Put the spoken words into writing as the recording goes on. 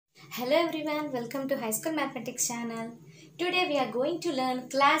Hello everyone, welcome to High School Mathematics channel. Today we are going to learn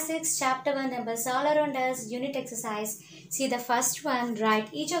Class 6 Chapter 1 Numbers All Around Us Unit Exercise. See the first one,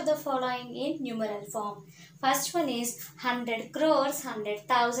 write each of the following in numeral form. First one is 100 crores, 100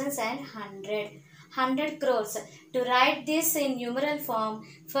 thousands and 100. 100 crores. To write this in numeral form,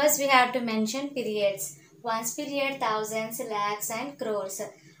 first we have to mention periods. Ones period, thousands, lakhs and crores.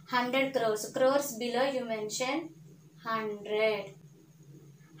 100 crores. Crores below you mention 100.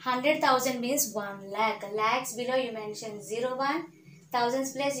 100,000 means 1 lakh. Lakhs below you mention 01.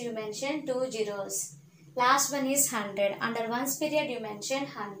 Thousands place you mention 2 zeros. Last one is 100. Under ones period you mention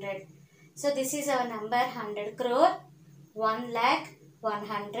 100. So this is our number 100 crore, 1 lakh,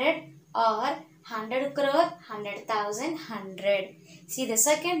 100 or 100 crore, 100,000, 100. See the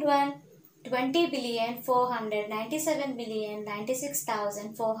second one. 20 billion 497 million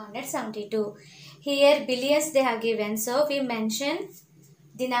 96,472. Here billions they have given. So we mention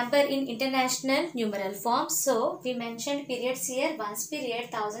the number in international numeral form. So we mentioned periods here, ones period,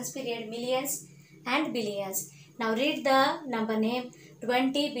 thousands period, millions and billions. Now read the number name.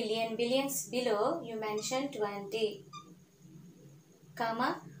 20 billion, billions below you mention 20,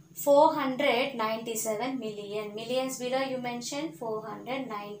 comma 497 million, millions below you mention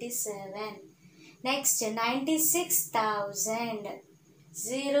 497. Next 96,000,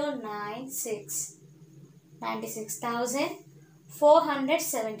 096,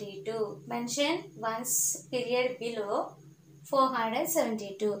 96,472. Mention ones period below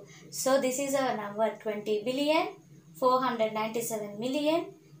 472. So this is our number 20 billion 497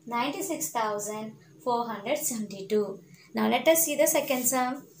 million 96,472. Now let us see the second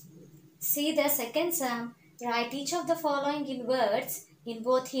sum. See the second sum. Write each of the following in words in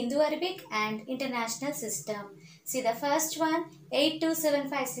both Hindu Arabic and international system. See the first one,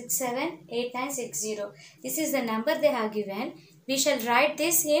 8275678960. This is the number they have given. We shall write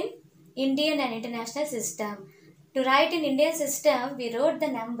this in Indian and international system. To write in Indian system, we wrote the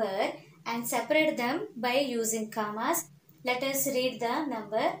number and separate them by using commas. Let us read the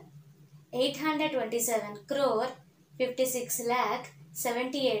number. 827 crore 56 lakh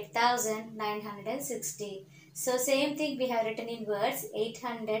 78,960. So same thing we have written in words.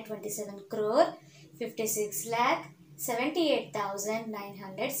 827 crore 56 lakh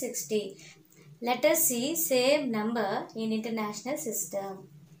 78,960. Let us see same number in international system.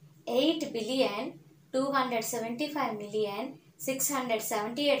 8 billion 275 million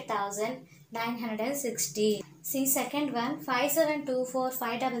 678,960. See second one.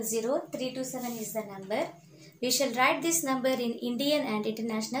 5724500327 is the number. We shall write this number in Indian and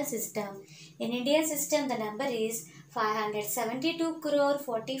international system. In Indian system the number is 572 crore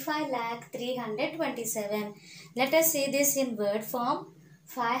 45 lakh 327. Let us see this in word form.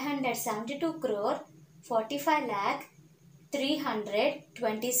 572 crore 45 lakh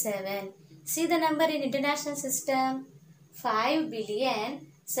 327. See the number in international system. 5 billion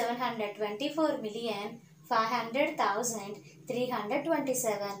 724 million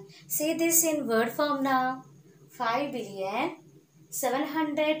 500,327. See this in word form now. 5 billion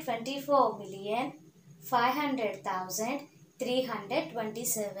 724 million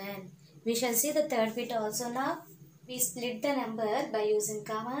 500,327. We shall see the third bit also now. We split the number by using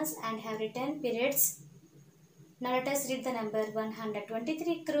commas and have written periods. Now let us read the number.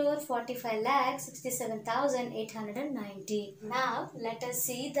 123 crore 45 lakh 67,890. Now let us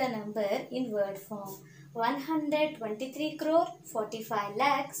see the number in word form. 123 crore 45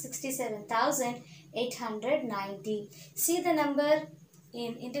 lakh 67,890. See the number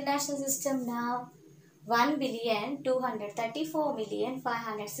in international system now. 1 billion 234 million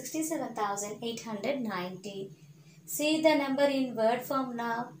 567,890. See the number in word form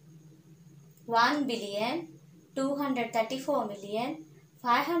now. 1 billion 234 million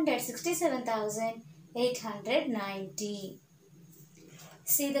 567,890.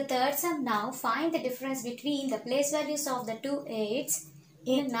 See the third sum now. Find the difference between the place values of the two 8s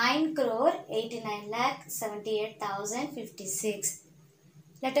in 9 crore 89 lakh 78,056.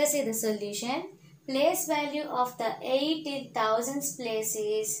 Let us see the solution. Place value of the 8 in thousands place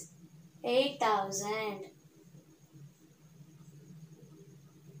is 8,000.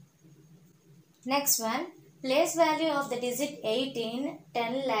 Next one. Place value of the digit 8 in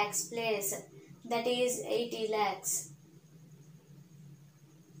 10 lakhs place, that is 80 lakhs.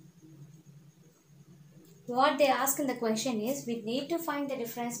 What they ask in the question is, we need to find the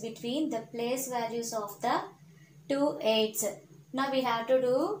difference between the place values of the two 8s. Now we have to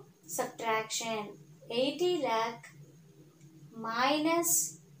do subtraction. 80 lakh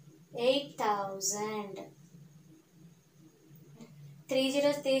minus 8,000. 3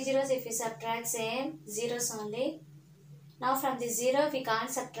 zeros, if you subtract same zeros only. Now from this 0 we can't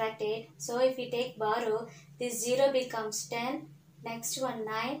subtract it. So if we take borrow, this 0 becomes 10, next one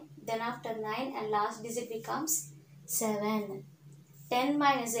 9, then after 9 and last digit becomes 7. 10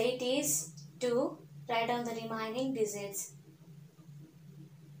 minus 8 is 2. Write down the remaining digits.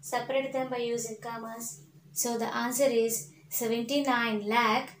 Separate them by using commas. So the answer is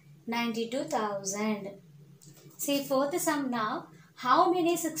 79,92,000. See fourth sum now. How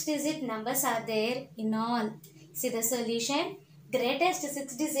many 6-digit numbers are there in all? See the solution. Greatest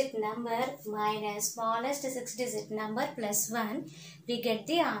 6-digit number minus smallest 6-digit number plus 1. We get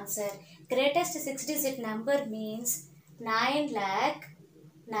the answer. Greatest 6-digit number means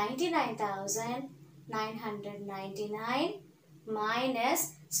 9,99,999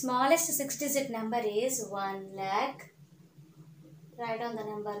 minus smallest 6-digit number is 1 lakh. Write down the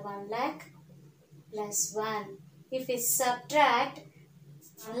number 1 lakh plus 1. If we subtract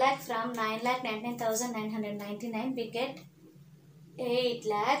 1 lakh from 9,99,999, we get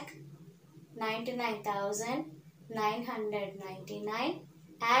 8,99,999.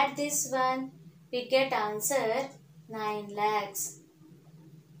 Add this one, we get answer 9 lakhs.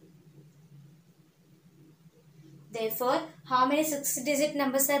 Therefore, how many 6-digit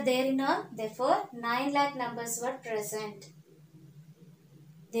numbers are there in all? Therefore, 9 lakh numbers were present.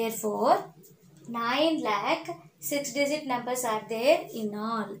 Therefore, 9 lakh 6-digit numbers are there in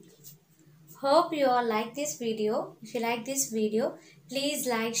all. Hope you all like this video. If you like this video, please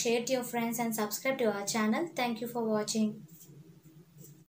like, share to your friends and subscribe to our channel. Thank you for watching.